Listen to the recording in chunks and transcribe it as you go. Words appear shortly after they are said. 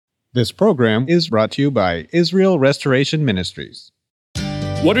This program is brought to you by Israel Restoration Ministries.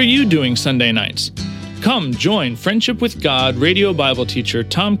 What are you doing Sunday nights? Come join Friendship with God radio Bible teacher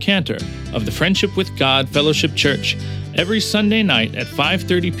Tom Cantor of the Friendship with God Fellowship Church every Sunday night at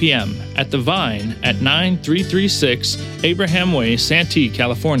 5:30 p.m. at The Vine at 9336 Abraham Way, Santee,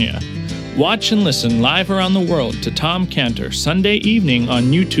 California. Watch and listen live around the world to Tom Cantor Sunday evening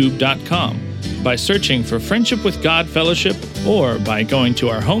on YouTube.com by searching for Friendship with God Fellowship or by going to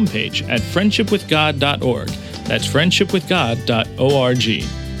our homepage at friendshipwithgod.org. That's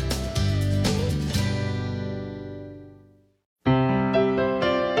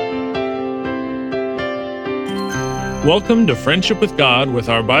Welcome to Friendship with God with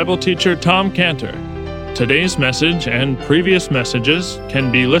our Bible teacher, Tom Cantor. Today's message and previous messages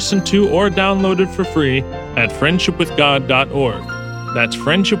can be listened to or downloaded for free at friendshipwithgod.org. That's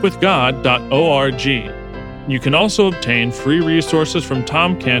friendshipwithgod.org. You can also obtain free resources from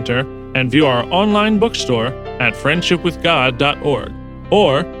Tom Cantor and view our online bookstore at friendshipwithgod.org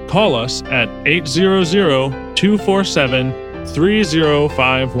or call us at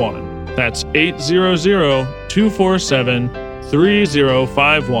 800-247-3051. That's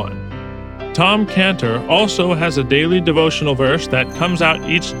 800-247-3051. Tom Cantor also has a daily devotional verse that comes out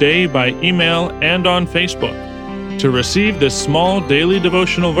each day by email and on Facebook. To receive this small daily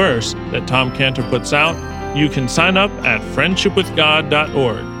devotional verse that Tom Cantor puts out, you can sign up at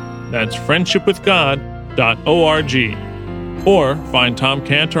friendshipwithgod.org. That's friendshipwithgod.org. Or find Tom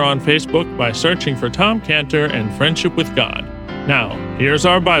Cantor on Facebook by searching for Tom Cantor and Friendship with God. Now, here's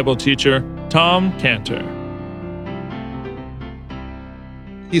our Bible teacher, Tom Cantor.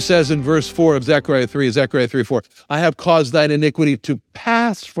 He says in verse 4 of Zechariah 3:4, I have caused thine iniquity to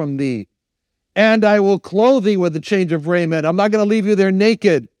pass from thee, and I will clothe thee with a change of raiment. I'm not going to leave you there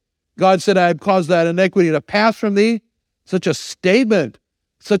naked. God said, I have caused that iniquity to pass from thee. Such a statement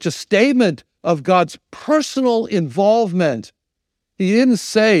of God's personal involvement. He didn't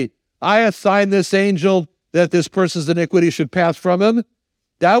say, I assigned this angel that this person's iniquity should pass from him.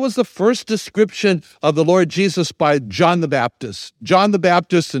 That was the first description of the Lord Jesus by John the Baptist. John the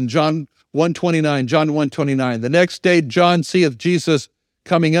Baptist in John 1:29. The next day John seeth Jesus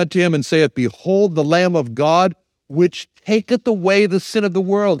coming unto him and saith, Behold the Lamb of God, which taketh away the sin of the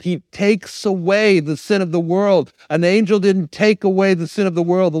world. He takes away the sin of the world. An angel didn't take away the sin of the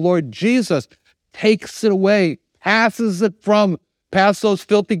world. The Lord Jesus takes it away, pass those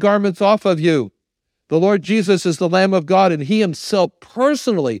filthy garments off of you. The Lord Jesus is the Lamb of God, and he himself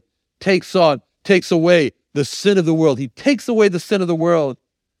personally takes away the sin of the world. He takes away the sin of the world.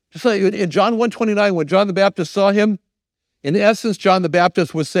 Just like in John 1:29, when John the Baptist saw him, in essence, John the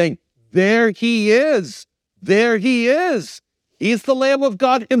Baptist was saying, there he is. There he is. He's the Lamb of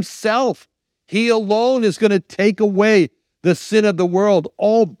God himself. He alone is going to take away the sin of the world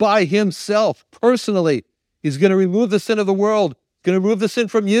all by himself, personally. He's going to remove the sin of the world. He's going to remove the sin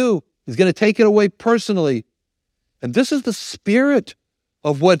from you. He's going to take it away personally. And this is the spirit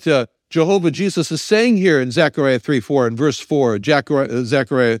of what Jehovah Jesus is saying here in Zechariah 3:4 and verse 4,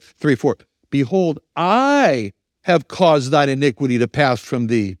 Zechariah 3:4. Behold, I have caused thine iniquity to pass from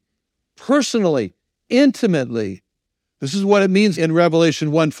thee. Personally, intimately. This is what it means in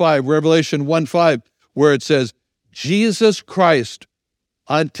Revelation 1:5, where it says, Jesus Christ,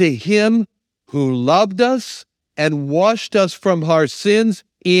 unto him who loved us and washed us from our sins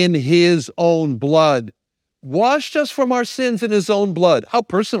in his own blood. Washed us from our sins in his own blood. How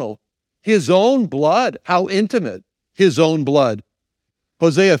personal. His own blood. How intimate. His own blood.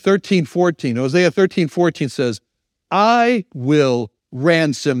 Hosea 13:14 says, I will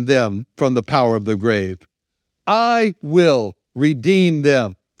ransom them from the power of the grave. I will redeem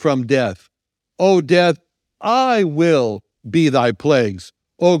them from death. O death, I will be thy plagues.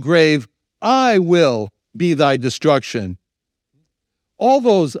 O grave, I will be thy destruction. All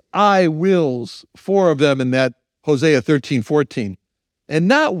those I wills, 4 of them in that Hosea 13:14. And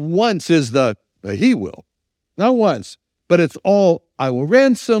not once is the he will. Not once. But it's all, I will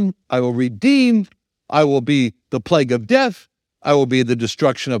ransom, I will redeem, I will be the plague of death, I will be the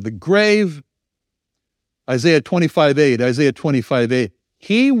destruction of the grave. Isaiah 25:8.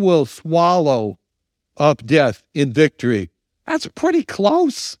 He will swallow up death in victory. That's pretty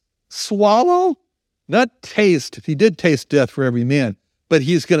close. Swallow? Not taste. He did taste death for every man. But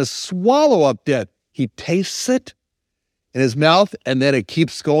he's going to swallow up death. He tastes it in his mouth, and then it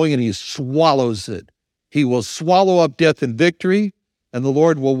keeps going, and he swallows it. He will swallow up death in victory, and the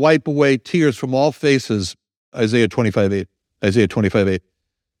Lord will wipe away tears from all faces. Isaiah 25:8.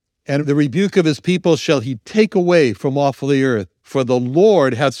 And the rebuke of his people shall he take away from off the earth, for the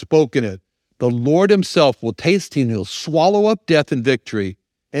Lord hath spoken it. The Lord himself will taste him, he'll swallow up death in victory,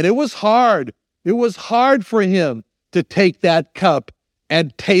 And it was hard. It was hard for him to take that cup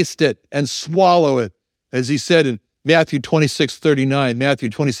and taste it and swallow it. As he said in Matthew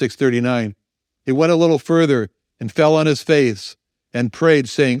 26:39, he went a little further and fell on his face and prayed,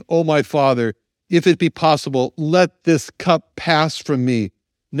 saying, "O my Father, if it be possible, let this cup pass from me.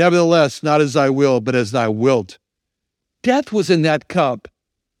 Nevertheless, not as I will, but as thou wilt." Death was in that cup.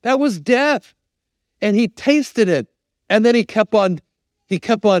 That was death. And he tasted it. And then he kept on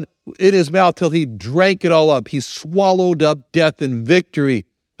in his mouth till he drank it all up. He swallowed up death in victory,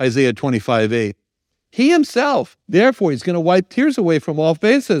 Isaiah 25:8. He himself, therefore, he's going to wipe tears away from all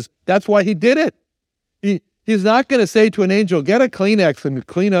faces. That's why he did it. He's not going to say to an angel, get a Kleenex and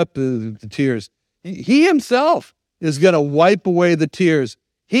clean up the tears. He himself is going to wipe away the tears.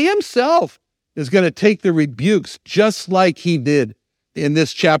 He himself is going to take the rebukes just like he did in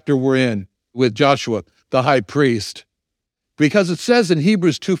this chapter we're in with Joshua, the high priest. Because it says in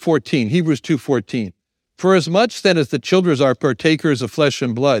Hebrews 2:14, "For as much then as the children are partakers of flesh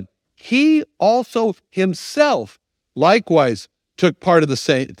and blood, he also himself likewise took part of the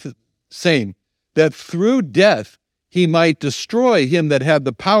same, that through death he might destroy him that had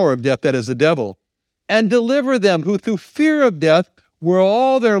the power of death, that is the devil, and deliver them who through fear of death were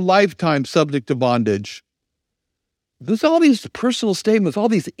all their lifetime subject to bondage." There's all these personal statements, all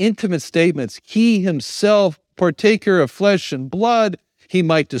these intimate statements. He himself, partaker of flesh and blood, he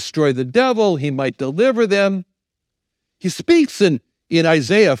might destroy the devil, he might deliver them. He speaks in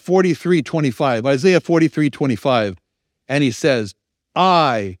Isaiah 43:25, and he says,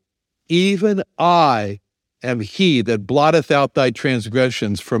 "I, even I, am he that blotteth out thy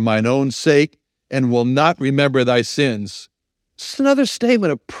transgressions for mine own sake, and will not remember thy sins." It's another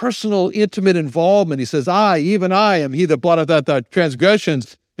statement of personal, intimate involvement. He says, "I, even I, am he that blotteth out thy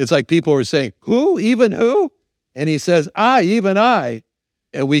transgressions." It's like people are saying, "Who? Even who?" And he says, "I, even I."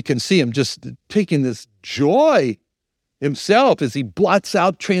 And we can see him just taking this joy himself as he blots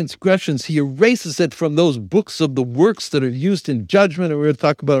out transgressions. He erases it from those books of the works that are used in judgment. And we're going to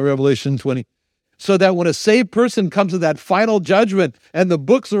talk about Revelation 20. So that when a saved person comes to that final judgment and the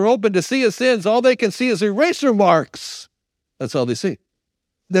books are open to see his sins, all they can see is eraser marks. That's all they see.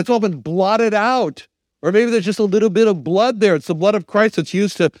 That's all been blotted out. Or maybe there's just a little bit of blood there. It's the blood of Christ that's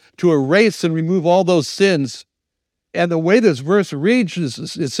used to erase and remove all those sins. And the way this verse reads,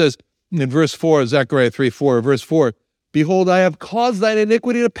 it says in verse 4, Zechariah 3:4, verse 4, "Behold, I have caused thine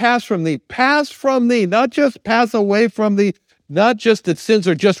iniquity to pass from thee." Pass from thee, not just pass away from thee, not just that sins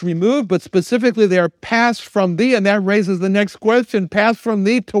are just removed, but specifically they are passed from thee. And that raises the next question, pass from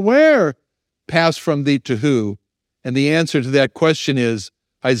thee to where? Pass from thee to who? And the answer to that question is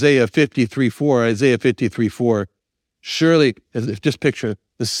Isaiah 53:4. Surely, just picture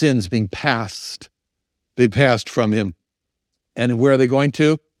the sins being passed. They passed from him. And where are they going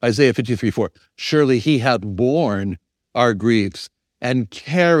to? Isaiah 53:4. "Surely he hath borne our griefs and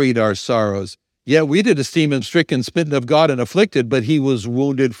carried our sorrows. Yet we did esteem him stricken, smitten of God, and afflicted, but he was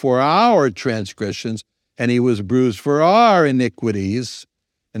wounded for our transgressions, and he was bruised for our iniquities.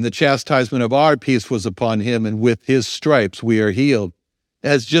 And the chastisement of our peace was upon him, and with his stripes we are healed."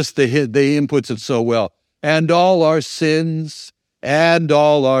 As just the inputs it so well. "And all our sins, and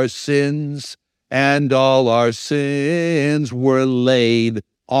all our sins, and all our sins were laid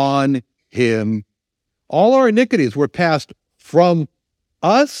on him." All our iniquities were passed from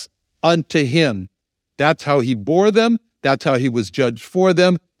us unto him. That's how he bore them. That's how he was judged for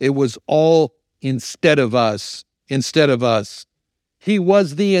them. It was all instead of us. Instead of us. He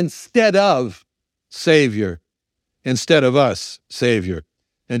was the instead of Savior. Instead of us, Savior.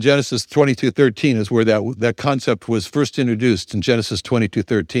 And Genesis 22:13 is where that concept was first introduced, in Genesis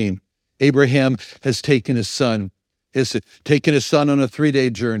 22:13. Abraham has taken his son on a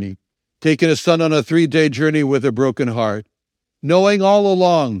 3-day journey. Taken his son on a 3-day journey with a broken heart. Knowing all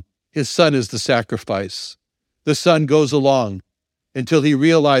along his son is the sacrifice. The son goes along until he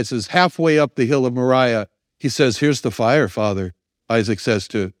realizes halfway up the hill of Moriah, he says, "Here's the fire, Father."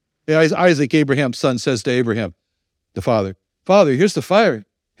 Isaac, Abraham's son, says to Abraham, the father, "Father, here's the fire.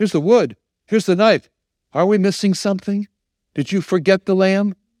 Here's the wood. Here's the knife. Are we missing something? Did you forget the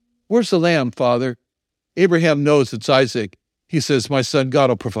lamb? Where's the lamb, Father?" Abraham knows it's Isaac. He says, "My son, God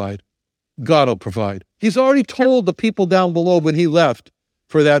will provide. God will provide." He's already told the people down below when he left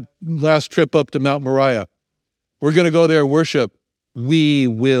for that last trip up to Mount Moriah, "We're going to go there and worship. We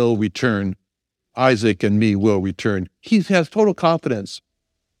will return. Isaac and me will return." He has total confidence.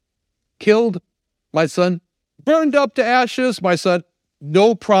 Killed, my son. Burned up to ashes, my son.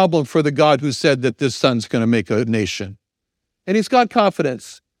 No problem for the God who said that this son's going to make a nation. And he's got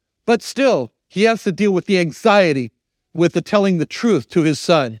confidence. But still, he has to deal with the anxiety. with the telling the truth to his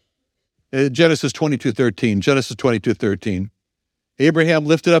son. Genesis 22:13. Abraham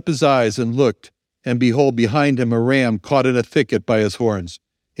lifted up his eyes and looked, and behold, behind him a ram caught in a thicket by his horns.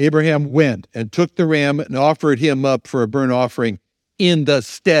 Abraham went and took the ram and offered him up for a burnt offering in the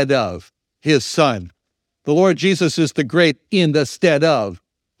stead of his son. The Lord Jesus is the great in the stead of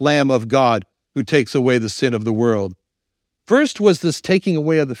Lamb of God who takes away the sin of the world. First was this taking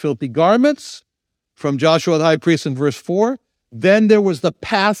away of the filthy garments from Joshua the high priest in verse 4. Then there was the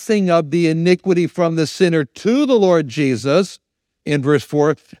passing of the iniquity from the sinner to the Lord Jesus in verse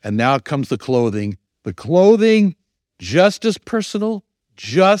 4. And now comes the clothing. The clothing, just as personal,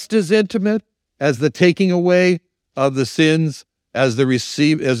 just as intimate as the taking away of the sins, as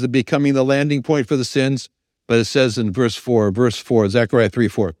the becoming the landing point for the sins. But it says in verse 4, Zechariah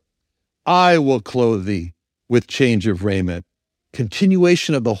 3:4, I will clothe thee with change of raiment.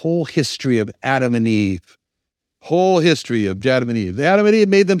 Continuation of the whole history of Adam and Eve. Whole history of Adam and Eve. Adam and Eve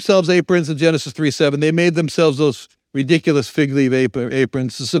made themselves aprons in Genesis 3:7. They made themselves those ridiculous fig leaf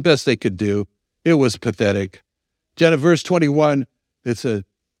aprons. It's the best they could do. It was pathetic. Verse 21,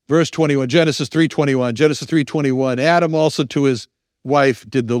 Genesis 3:21. Adam also to his wife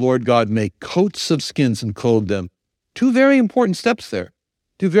did the Lord God make coats of skins and clothed them. Two very important steps there.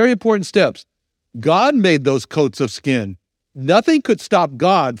 Two very important steps. God made those coats of skin. Nothing could stop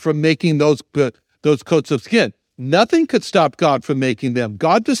God from making those coats of skin. Nothing could stop God from making them.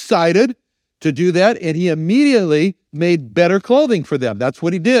 God decided to do that, and he immediately made better clothing for them. That's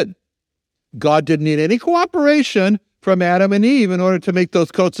what he did. God didn't need any cooperation from Adam and Eve in order to make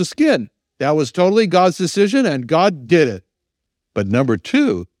those coats of skin. That was totally God's decision, and God did it. But number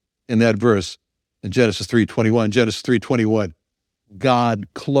two in that verse, in Genesis 3:21, God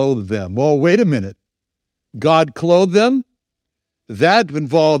clothed them. Well, wait a minute. God clothed them? That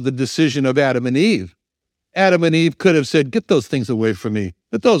involved the decision of Adam and Eve. Adam and Eve could have said, get those things away from me.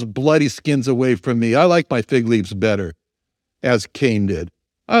 Get those bloody skins away from me. I like my fig leaves better, as Cain did.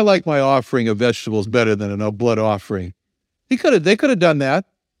 I like my offering of vegetables better than a blood offering. They could have done that.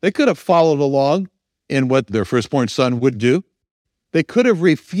 They could have followed along in what their firstborn son would do. They could have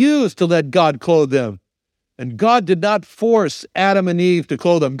refused to let God clothe them. And God did not force Adam and Eve to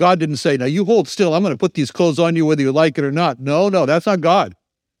clothe them. God didn't say, now you hold still. I'm going to put these clothes on you whether you like it or not. No, that's not God.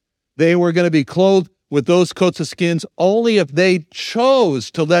 They were going to be clothed with those coats of skins only if they chose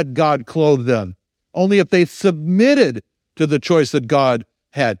to let God clothe them. Only if they submitted to the choice that God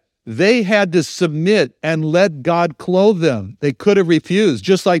had. They had to submit and let God clothe them. They could have refused,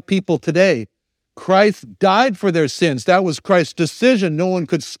 just like people today. Christ died for their sins. That was Christ's decision. No one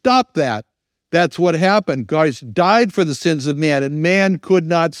could stop that. That's what happened. Christ died for the sins of man, and man could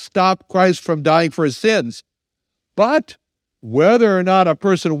not stop Christ from dying for his sins. But whether or not a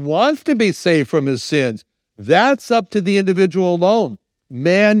person wants to be saved from his sins, that's up to the individual alone.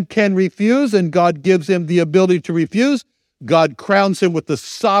 Man can refuse, and God gives him the ability to refuse. God crowns him with the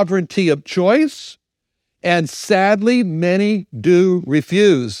sovereignty of choice, and sadly, many do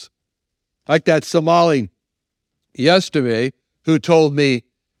refuse. Like that Somali yesterday who told me,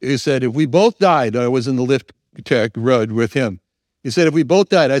 he said, if we both died, I was in the lift road with him. He said, if we both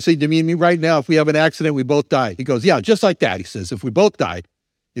died, I said, do you mean me right now? If we have an accident, we both die. He goes, yeah, just like that. He says, if we both died,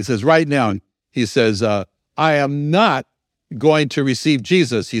 he says, right now, he says, I am not going to receive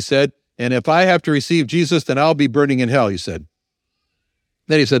Jesus, he said, and if I have to receive Jesus, then I'll be burning in hell, he said.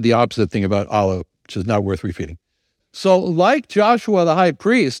 Then he said the opposite thing about Allah, which is not worth repeating. So like Joshua the high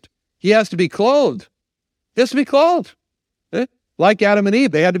priest, he has to be clothed. He has to be clothed. Like Adam and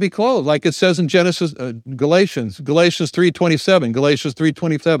Eve, they had to be clothed, like it says in Galatians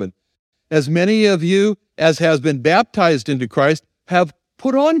 3:27. As many of you as has been baptized into Christ have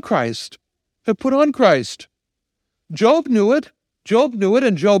put on Christ. Job knew it. In Job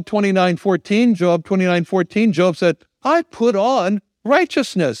 29:14, Job said, I put on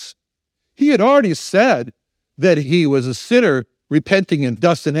righteousness. He had already said that he was a sinner repenting in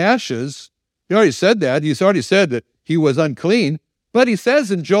dust and ashes. He already said that. He's already said that he was unclean. But he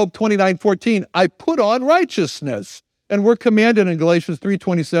says in Job 29:14, I put on righteousness. And we're commanded in Galatians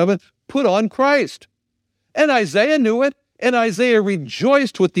 3:27, put on Christ. And Isaiah knew it. And Isaiah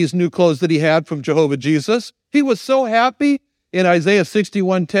rejoiced with these new clothes that he had from Jehovah Jesus. He was so happy in Isaiah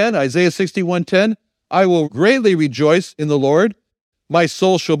 61:10, I will greatly rejoice in the Lord. My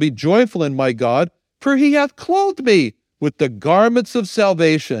soul shall be joyful in my God, for he hath clothed me with the garments of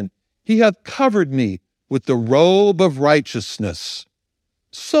salvation. He hath covered me with the robe of righteousness.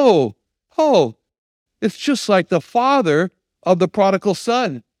 So, it's just like the father of the prodigal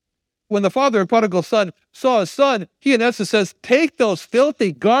son. When the father of the prodigal son saw his son, he in essence says, take those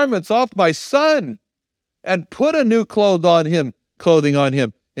filthy garments off my son. and put a new clothing on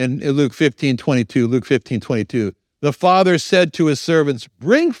him. In Luke 15:22. The father said to his servants,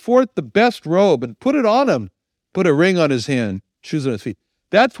 bring forth the best robe and put it on him. Put a ring on his hand, shoes on his feet.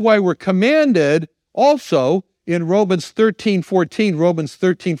 That's why we're commanded also in Romans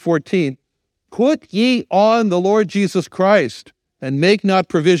 13:14, put ye on the Lord Jesus Christ and make not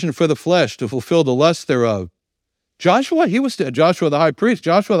provision for the flesh to fulfill the lust thereof. Joshua the high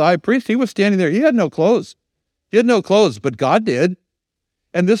priest, he was standing there. He had no clothes. But God did.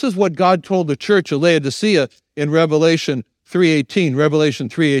 And this is what God told the church of Laodicea in Revelation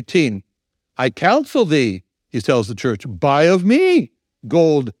 3:18. I counsel thee, he tells the church, buy of me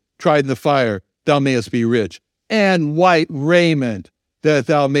gold tried in the fire, thou mayest be rich, and white raiment, that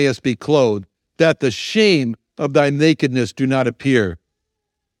thou mayest be clothed, that the shame of thy nakedness do not appear.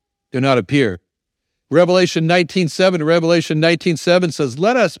 Revelation 19:7 says,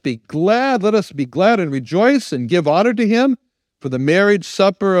 let us be glad and rejoice and give honor to him, for the marriage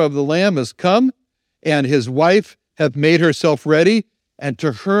supper of the Lamb is come, and his wife hath made herself ready, and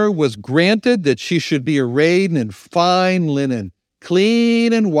to her was granted that she should be arrayed in fine linen,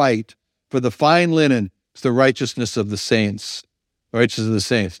 clean and white, for the fine linen is the righteousness of the saints.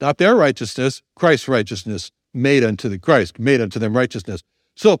 Not their righteousness, Christ's righteousness, made unto them righteousness.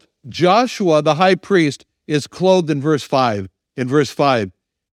 So Joshua, the high priest, is clothed in verse 5.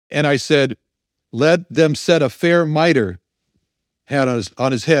 And I said, let them set a fair mitre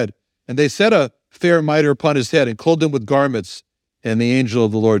on his head. And they set a fair mitre upon his head and clothed him with garments. And the angel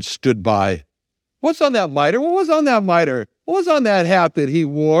of the Lord stood by. What's on that mitre? What was on that mitre? What was on that hat that he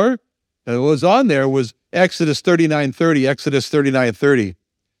wore? And what was on there was Exodus 39:30.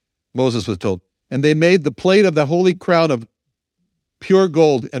 Moses was told. And they made the plate of the holy crown of pure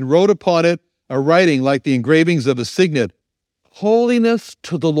gold and wrote upon it a writing like the engravings of a signet, holiness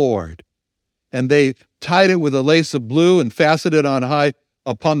to the Lord. And they tied it with a lace of blue and fastened it on high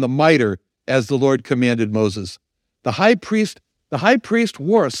upon the mitre as the Lord commanded Moses. The high priest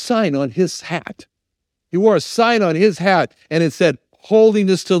wore a sign on his hat. He wore a sign on his hat, and it said,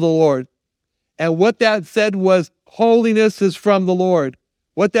 holiness to the Lord. And what that said was, holiness is from the Lord.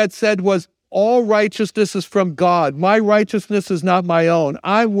 What that said was, all righteousness is from God. My righteousness is not my own.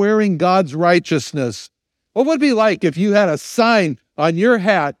 I'm wearing God's righteousness. What would it be like if you had a sign on your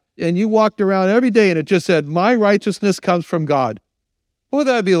hat and you walked around every day and it just said, my righteousness comes from God? What would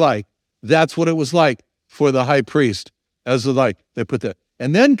that be like? That's what it was like for the high priest. They put that.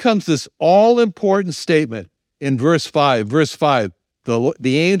 And then comes this all-important statement in verse 5. The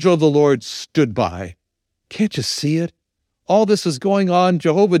angel of the Lord stood by. Can't you see it? All this is going on.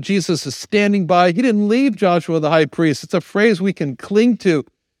 Jehovah Jesus is standing by. He didn't leave Joshua the high priest. It's a phrase we can cling to.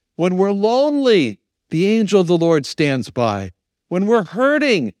 When we're lonely, the angel of the Lord stands by. When we're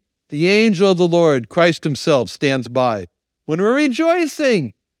hurting, the angel of the Lord, Christ himself, stands by. When we're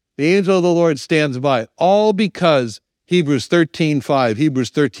rejoicing, the angel of the Lord stands by. All because Hebrews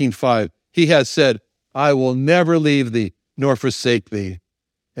 13:5, he has said, I will never leave thee nor forsake thee.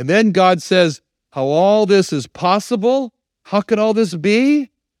 And then God says how all this is possible. How could all this be?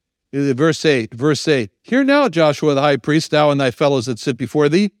 Verse 8, hear now, Joshua the high priest, thou and thy fellows that sit before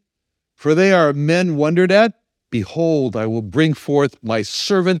thee, for they are men wondered at. Behold, I will bring forth my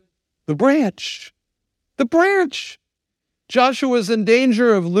servant, the branch. Joshua is in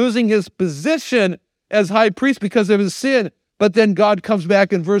danger of losing his position as high priest because of his sin. But then God comes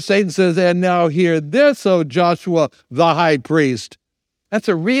back in verse 8 and says, and now hear this, O Joshua, the high priest. That's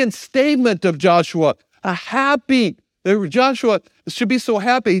a reinstatement of Joshua, Joshua should be so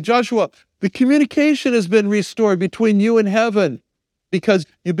happy. Joshua, the communication has been restored between you and heaven because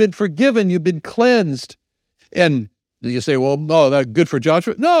you've been forgiven, you've been cleansed. And you say, well, no, that's good for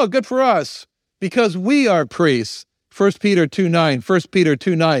Joshua. No, good for us because we are priests. 1 Peter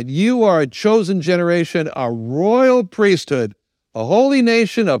 2:9, you are a chosen generation, a royal priesthood, a holy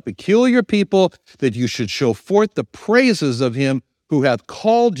nation, a peculiar people, that you should show forth the praises of him who hath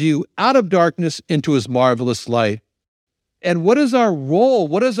called you out of darkness into his marvelous light. And what is our role?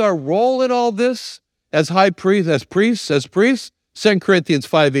 What is our role in all this as high priests, as priests? 2 Corinthians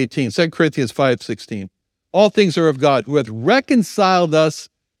 5:18, 2 Corinthians 5:16. All things are of God, who hath reconciled us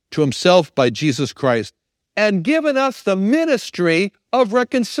to himself by Jesus Christ and given us the ministry of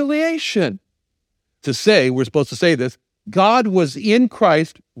reconciliation. We're supposed to say this, God was in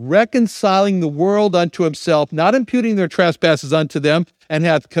Christ reconciling the world unto himself, not imputing their trespasses unto them, and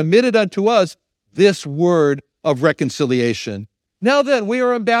hath committed unto us this word of reconciliation. Now then, we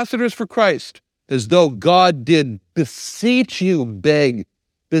are ambassadors for Christ, as though God did beseech you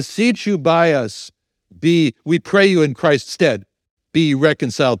by us. We pray you in Christ's stead, be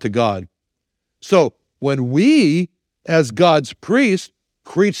reconciled to God. So When we, as God's priests,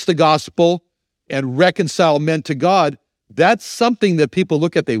 preach the gospel and reconcile men to God, that's something that people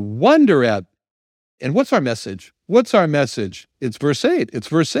look at, they wonder at. And what's our message? What's our message? It's verse 8. It's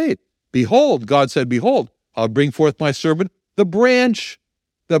verse 8. Behold, God said, behold, I'll bring forth my servant, the branch.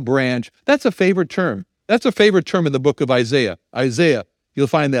 The branch. That's a favorite term. That's a favorite term in the book of Isaiah. Isaiah, you'll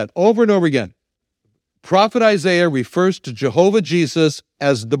find that over and over again. Prophet Isaiah refers to Jehovah Jesus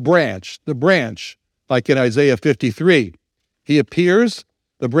as the branch, like in Isaiah 53. He appears,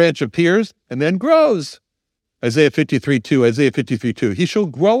 the branch appears, and then grows. Isaiah 53:2. He shall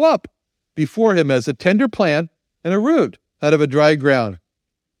grow up before him as a tender plant and a root out of a dry ground.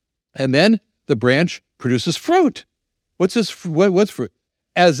 And then the branch produces fruit. What's fruit?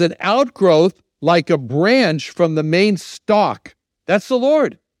 As an outgrowth, like a branch from the main stalk. That's the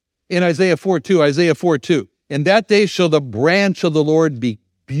Lord. In Isaiah 4:2. In that day shall the branch of the Lord be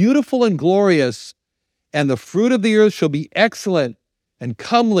beautiful and glorious, and the fruit of the earth shall be excellent and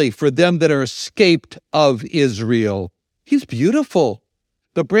comely for them that are escaped of Israel. He's beautiful.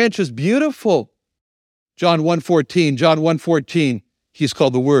 The branch is beautiful. John 1:14. He's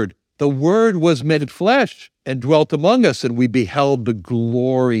called the Word. The Word was made flesh and dwelt among us, and we beheld the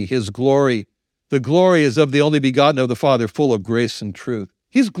glory, his glory. The glory is of the only begotten of the Father, full of grace and truth.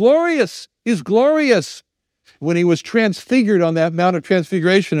 He's glorious. He's glorious. When he was transfigured on that Mount of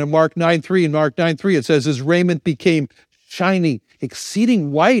Transfiguration in Mark 9:3, it says his raiment became shining,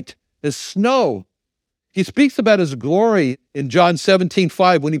 exceeding white as snow. He speaks about his glory in John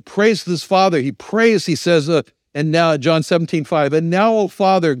 17:5. When he prays to his Father, he says, and now, John 17:5, and now, O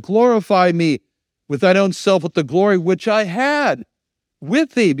Father, glorify me with thine own self with the glory which I had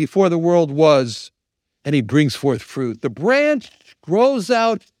with thee before the world was. And he brings forth fruit. The branch grows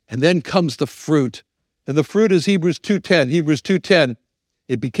out, and then comes the fruit. And the fruit is Hebrews 2:10.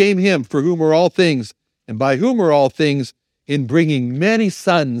 It became him for whom are all things, and by whom are all things, in bringing many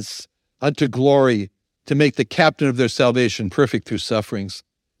sons unto glory, to make the captain of their salvation perfect through sufferings.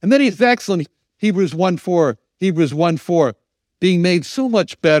 And then he's excellent. Hebrews 1:4, being made so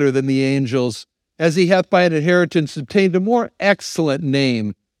much better than the angels, as he hath by an inheritance obtained a more excellent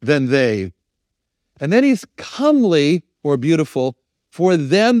name than they. And then he's comely, or beautiful, for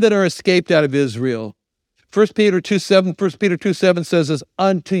them that are escaped out of Israel. 1 Peter 2:7 says this,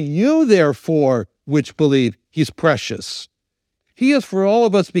 unto you therefore which believe, he's precious. He is for all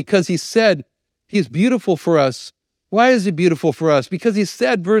of us because he said he's beautiful for us. Why is he beautiful for us? Because he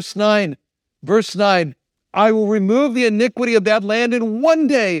said, verse 9, I will remove the iniquity of that land in one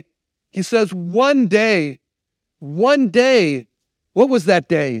day. He says, one day. What was that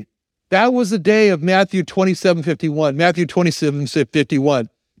day? That was the day of Matthew 27:51.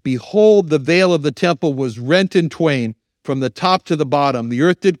 Behold, the veil of the temple was rent in twain from the top to the bottom. The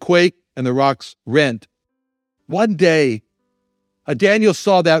earth did quake and the rocks rent. One day. Daniel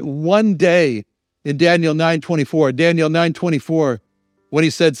saw that one day in Daniel 9:24. When he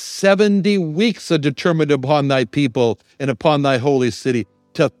said, 70 weeks are determined upon thy people and upon thy holy city,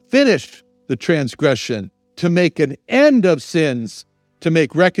 to finish the transgression, to make an end of sins, to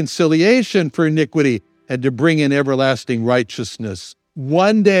make reconciliation for iniquity, and to bring in everlasting righteousness.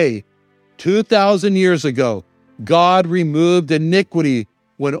 One day, 2,000 years ago, God removed iniquity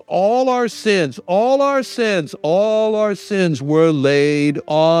when all our sins were laid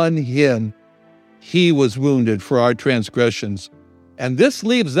on him. He was wounded for our transgressions. And this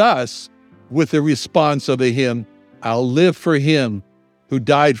leaves us with the response of a hymn, I'll live for him who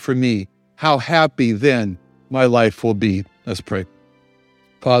died for me. How happy then my life will be. Let's pray.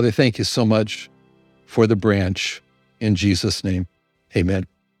 Father, thank you so much for the branch. In Jesus' name, amen.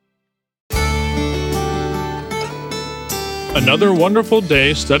 Another wonderful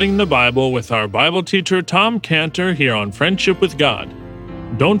day studying the Bible with our Bible teacher, Tom Cantor, here on Friendship with God.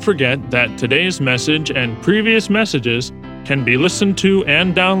 Don't forget that today's message and previous messages can be listened to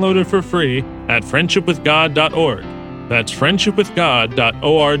and downloaded for free at friendshipwithgod.org. That's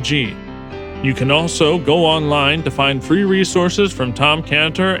friendshipwithgod.org. You can also go online to find free resources from Tom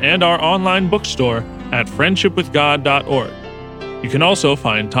Cantor and our online bookstore at friendshipwithgod.org. You can also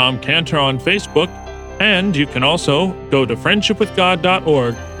find Tom Cantor on Facebook, and you can also go to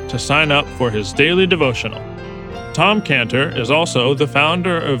friendshipwithgod.org to sign up for his daily devotional. Tom Cantor is also the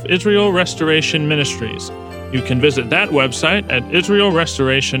founder of Israel Restoration Ministries. You can visit that website at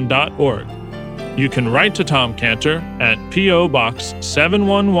israelrestoration.org. You can write to Tom Cantor at P.O. Box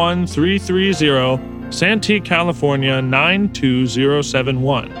 711330, Santee, California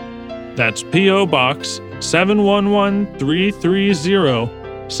 92071. That's P.O. Box 711330,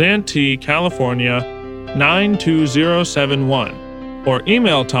 Santee, California 92071. Or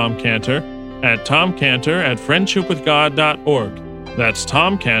email Tom Cantor at tomcantor@friendshipwithgod.org. That's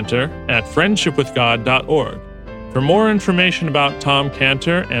tomcantor@friendshipwithgod.org. For more information about Tom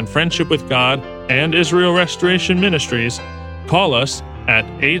Cantor and Friendship with God and Israel Restoration Ministries, call us at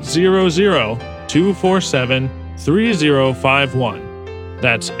 800-247-3051.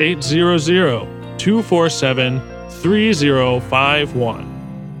 That's 800-247-3051.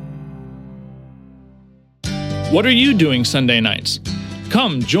 What are you doing Sunday nights?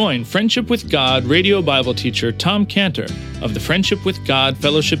 Come join Friendship with God radio Bible teacher Tom Cantor of the Friendship with God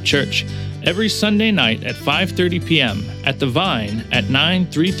Fellowship Church every Sunday night at 5:30 p.m. at The Vine at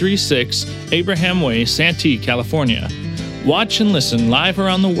 9336 Abraham Way, Santee, California. Watch and listen live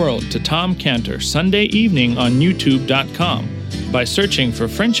around the world to Tom Cantor Sunday evening on YouTube.com by searching for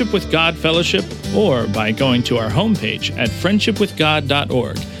Friendship with God Fellowship or by going to our homepage at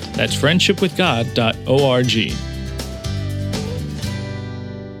friendshipwithgod.org. That's friendshipwithgod.org.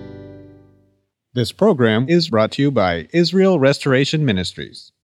 This program is brought to you by Israel Restoration Ministries.